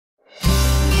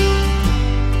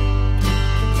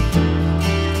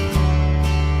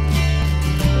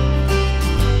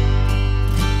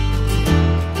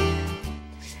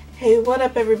What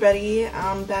up everybody?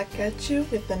 I'm back at you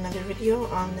with another video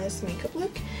on this makeup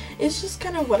look. It's just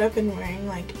kind of what I've been wearing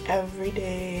like every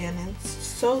day, and it's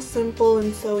so simple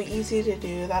and so easy to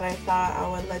do that I thought I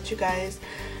would let you guys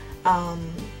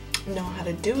know how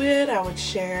to do it. I would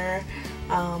share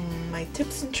my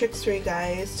tips and tricks for you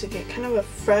guys to get kind of a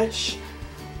fresh,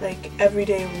 like,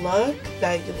 everyday look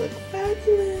that you look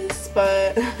fabulous,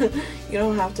 but you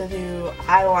don't have to do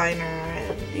eyeliner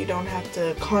and you don't have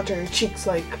to contour your cheeks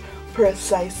like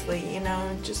precisely, you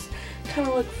know, just kind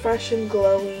of look fresh and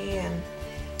glowy, and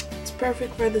it's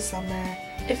perfect for the summer.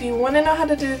 If you want to know how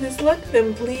to do this look,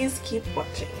 then please keep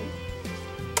watching.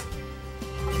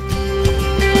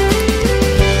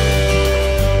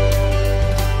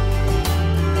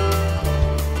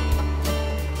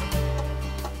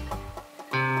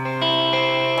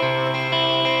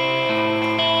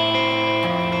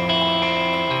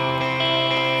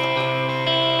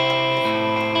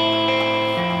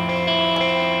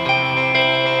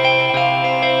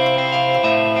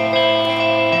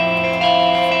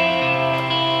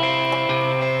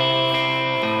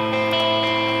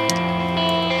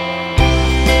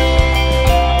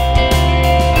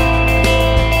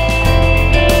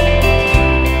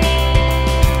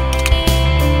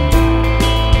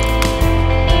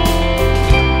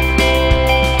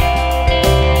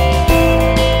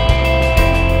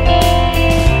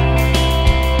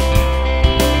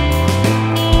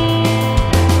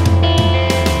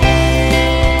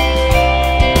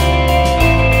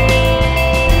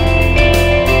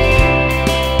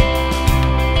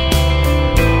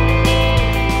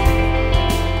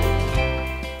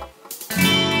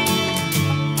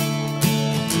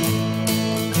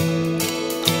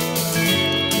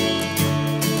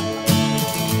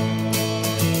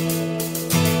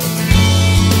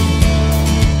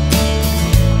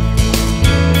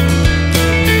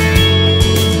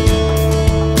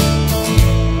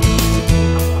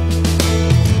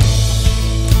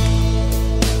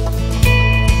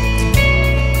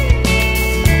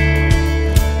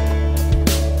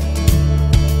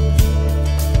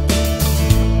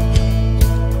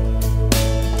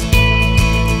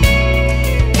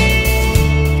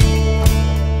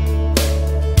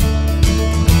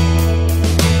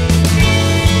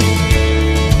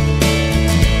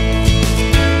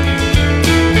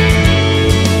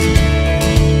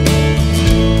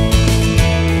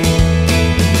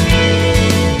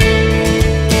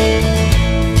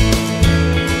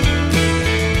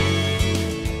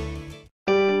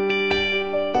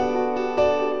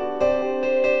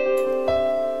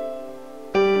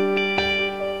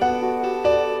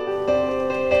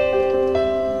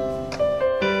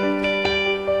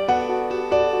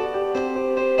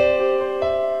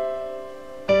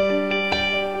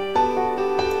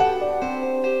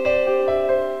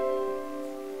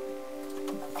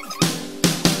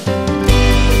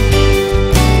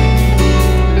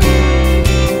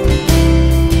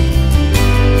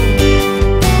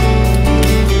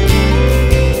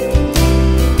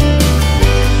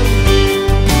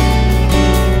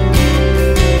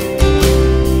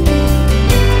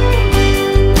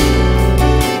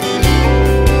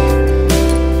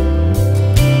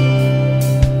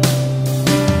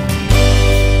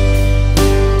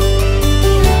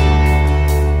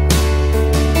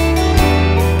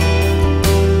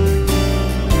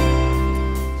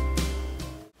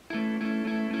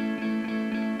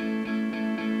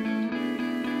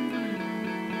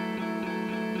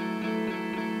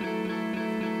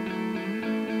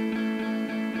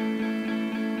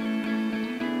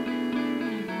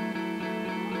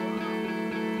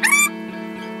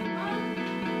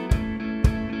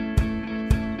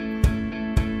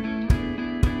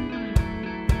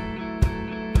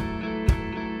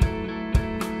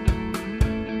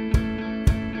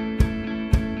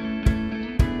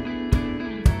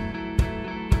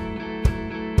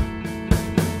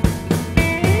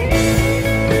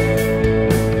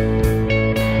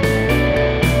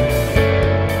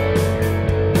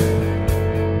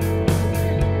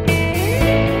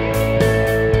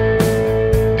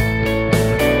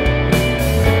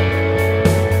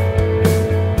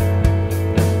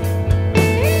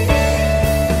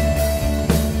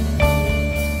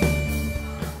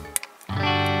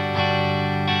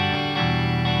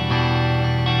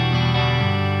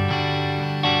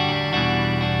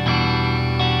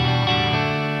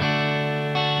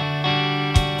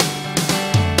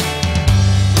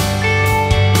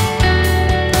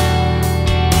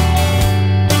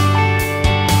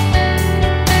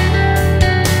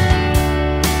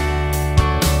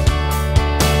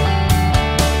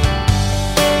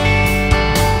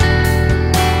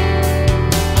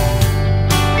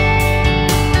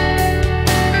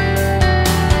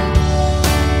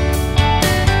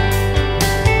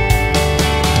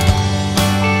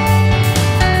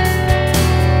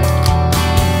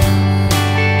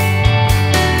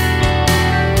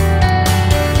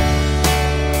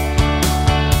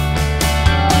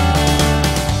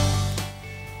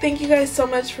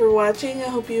 much for watching. I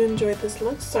hope you enjoyed this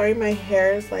look. Sorry my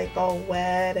hair is like all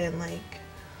wet and like,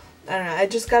 I don't know. I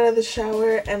just got out of the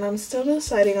shower and I'm still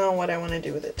deciding on what I want to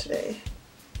do with it today.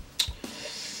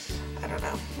 I don't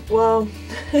know. Well,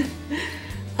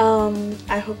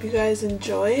 I hope you guys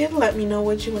enjoyed. Let me know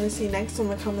what you want to see next in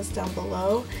the comments down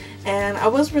below. And I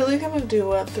was really gonna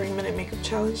do a 3-minute makeup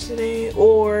challenge today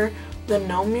or the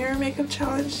no mirror makeup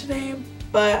challenge today,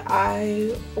 but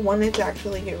I wanted to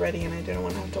actually get ready and I didn't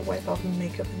want to have to wipe off my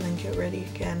makeup and then get ready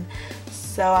again.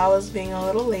 So I was being a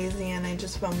little lazy and I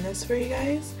just filmed this for you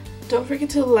guys. Don't forget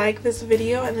to like this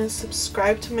video and then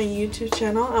subscribe to my YouTube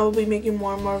channel. I will be making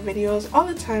more and more videos all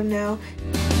the time now.